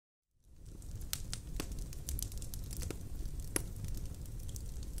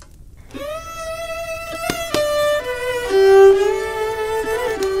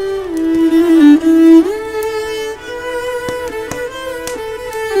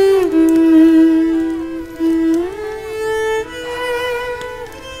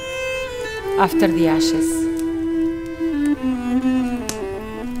After the ashes.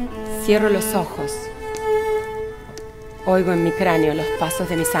 Cierro los ojos. Oigo en mi cráneo los pasos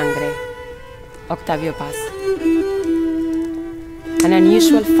de mi sangre. Octavio Paz. An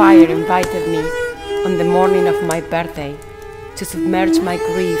unusual fire invited me on the morning of my birthday to submerge my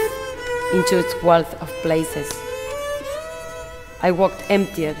grief into its wealth of places. I walked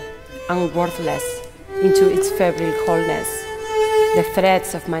emptied and worthless into its febrile wholeness, the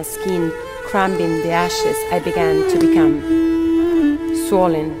threads of my skin cramping the ashes I began to become,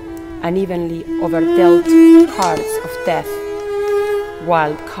 swollen, unevenly overdealt cards of death,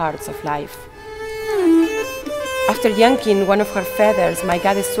 wild cards of life. After yanking one of her feathers, my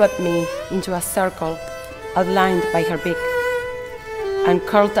goddess swept me into a circle outlined by her beak, and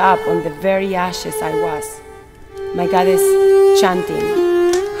curled up on the very ashes I was, my goddess chanting,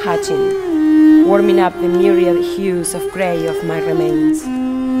 hatching, warming up the myriad hues of grey of my remains.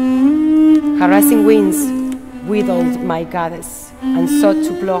 Harassing winds wheedled my goddess and sought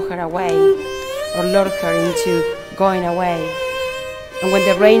to blow her away or lure her into going away. And when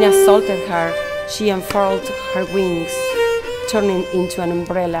the rain assaulted her, she unfurled her wings, turning into an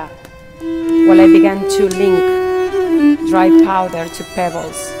umbrella, while I began to link dry powder to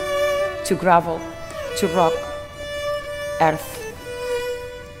pebbles, to gravel, to rock, earth.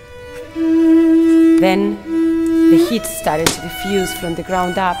 Then the heat started to diffuse from the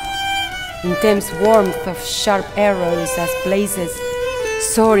ground up, intense warmth of sharp arrows as blazes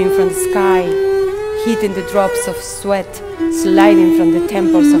soaring from the sky, hitting the drops of sweat sliding from the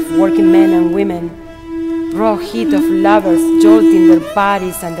temples of working men and women, raw heat of lovers jolting their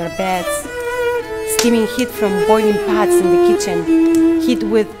bodies and their beds, steaming heat from boiling pots in the kitchen, heat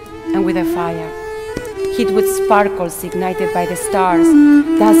with and with a fire, heat with sparkles ignited by the stars,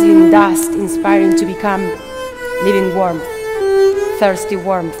 dazzling dust inspiring to become living warmth, thirsty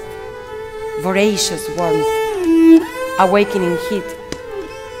warmth, voracious warmth, awakening heat,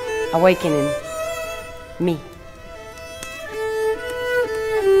 awakening me.